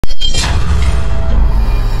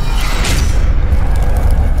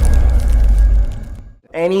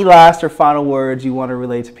any last or final words you want to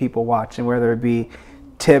relay to people watching, whether it be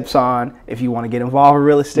tips on if you want to get involved in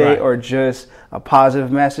real estate or just a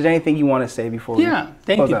positive message, anything you want to say before we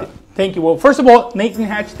thank you. Thank you. Well, first of all, Nathen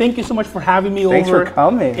Hache, thank you so much for having me over. Thanks for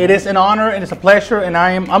coming. It is an honor and it's a pleasure, and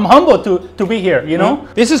I'm humbled to be here, you know.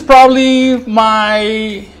 This is probably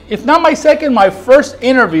my, if not my second, my first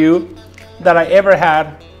interview that I ever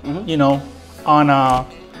had, you know, on a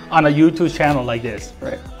YouTube channel like this.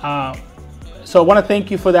 Right. So I want to thank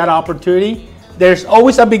you for that opportunity. There's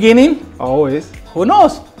always a beginning. Always. Who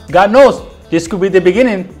knows? God knows. This could be the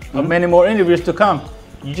beginning of many more interviews to come.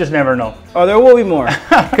 You just never know. Oh, there will be more,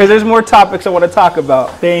 because there's more topics I want to talk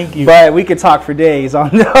about. Thank you. But we could talk for days on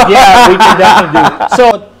that. Yeah, we can definitely do.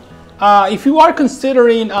 So, if you are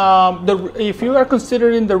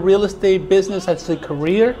considering the real estate business as a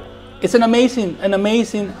career, it's an amazing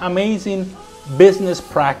business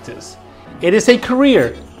practice. It is a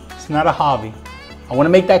career. It's not a hobby. I want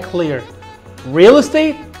to make that clear. Real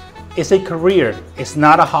estate is a career. It's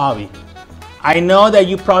not a hobby. I know that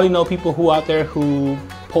you probably know people who out there who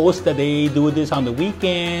post that they do this on the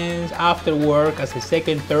weekends, after work, as a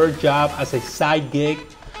second, third job, as a side gig.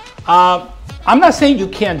 I'm not saying you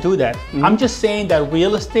can't do that. I'm just saying that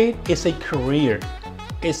real estate is a career.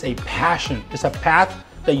 It's a passion. It's a path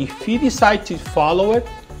that if you decide to follow it,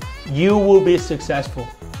 you will be successful.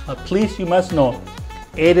 But please, you must know,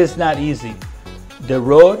 it is not easy. The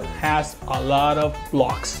road has a lot of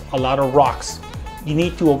blocks, a lot of rocks. You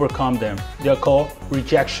need to overcome them. They're called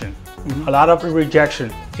rejection. A lot of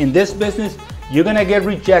rejection. In this business, you're gonna get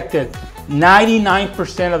rejected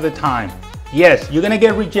 99% of the time. Yes, you're gonna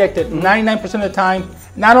get rejected 99% of the time,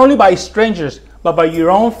 not only by strangers, but by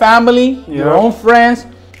your own family, your own friends.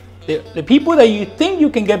 The people that you think you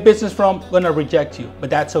can get business from gonna reject you,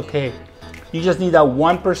 but that's okay. You just need that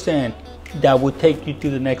 1% that will take you to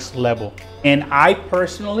the next level. And I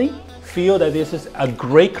personally feel that this is a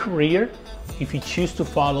great career if you choose to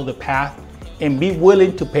follow the path and be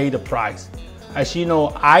willing to pay the price. As you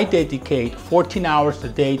know, I dedicate 14 hours a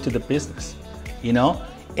day to the business, you know?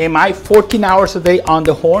 Am I 14 hours a day on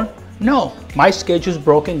the horn? No, my schedule is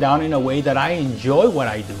broken down in a way that I enjoy what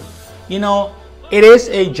I do. You know, it is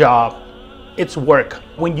a job, it's work.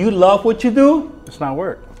 When you love what you do, it's not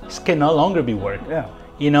work. It can no longer be work. Yeah.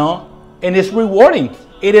 You know, and it's rewarding.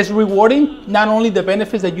 It is rewarding, not only the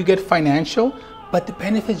benefits that you get financial, but the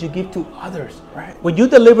benefits you give to others. Right. When you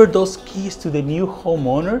deliver those keys to the new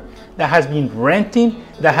homeowner that has been renting,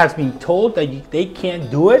 that has been told that they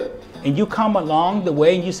can't do it, and you come along the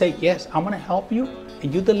way and you say, yes, I'm gonna help you,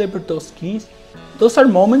 and you deliver those keys, those are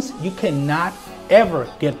moments you cannot ever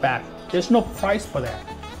get back. There's no price for that.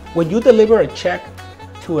 When you deliver a check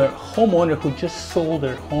to a homeowner who just sold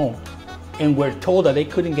their home, and we're told that they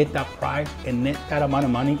couldn't get that price and net that amount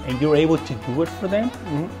of money, and you're able to do it for them,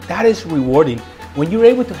 that is rewarding. When you're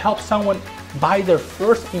able to help someone buy their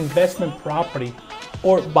first investment property,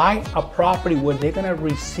 or buy a property where they're gonna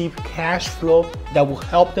receive cash flow that will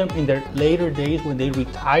help them in their later days when they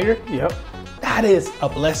retire, that is a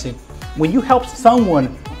blessing. When you help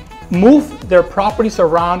someone move their properties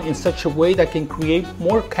around in such a way that can create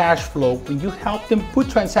more cash flow, when you help them put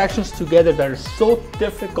transactions together that are so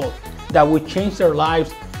difficult that would change their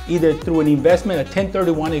lives, either through an investment, a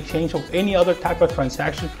 1031 exchange, or any other type of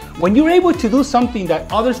transaction, when you're able to do something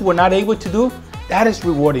that others were not able to do, that is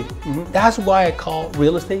rewarding. That's why I call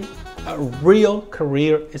real estate a real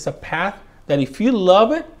career. It's a path that if you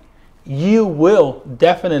love it, you will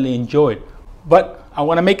definitely enjoy it. But I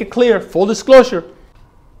want to make it clear, full disclosure,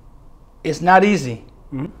 it's not easy,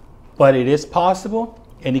 but it is possible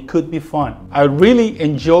and it could be fun. I really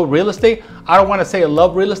enjoy real estate. I don't want to say I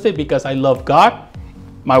love real estate because I love God,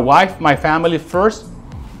 my wife, my family first,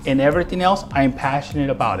 and everything else, I am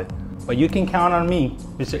passionate about it. But you can count on me,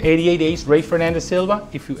 Mr. 88H, Ray Fernandez Silva,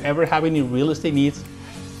 if you ever have any real estate needs,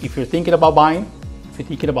 if you're thinking about buying, if you're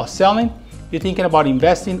thinking about selling, if you're thinking about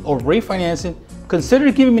investing or refinancing,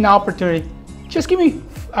 consider giving me an opportunity. Just give me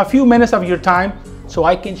a few minutes of your time so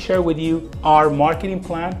I can share with you our marketing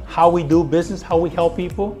plan, how we do business, how we help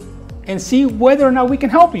people, and see whether or not we can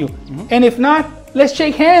help you. And if not, let's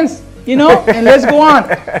shake hands, you know, and let's go on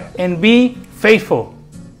and be faithful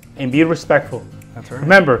and be respectful. That's right.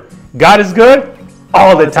 Remember, God is good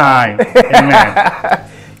all the time. Amen.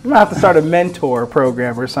 You might have to start a mentor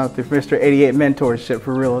program or something, Mr. 88 mentorship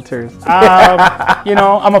for realtors. You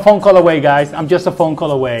know, I'm a phone call away, guys. I'm just a phone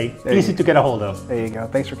call away. Easy to get a hold of. There you go.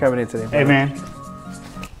 Thanks for coming in today. Amen.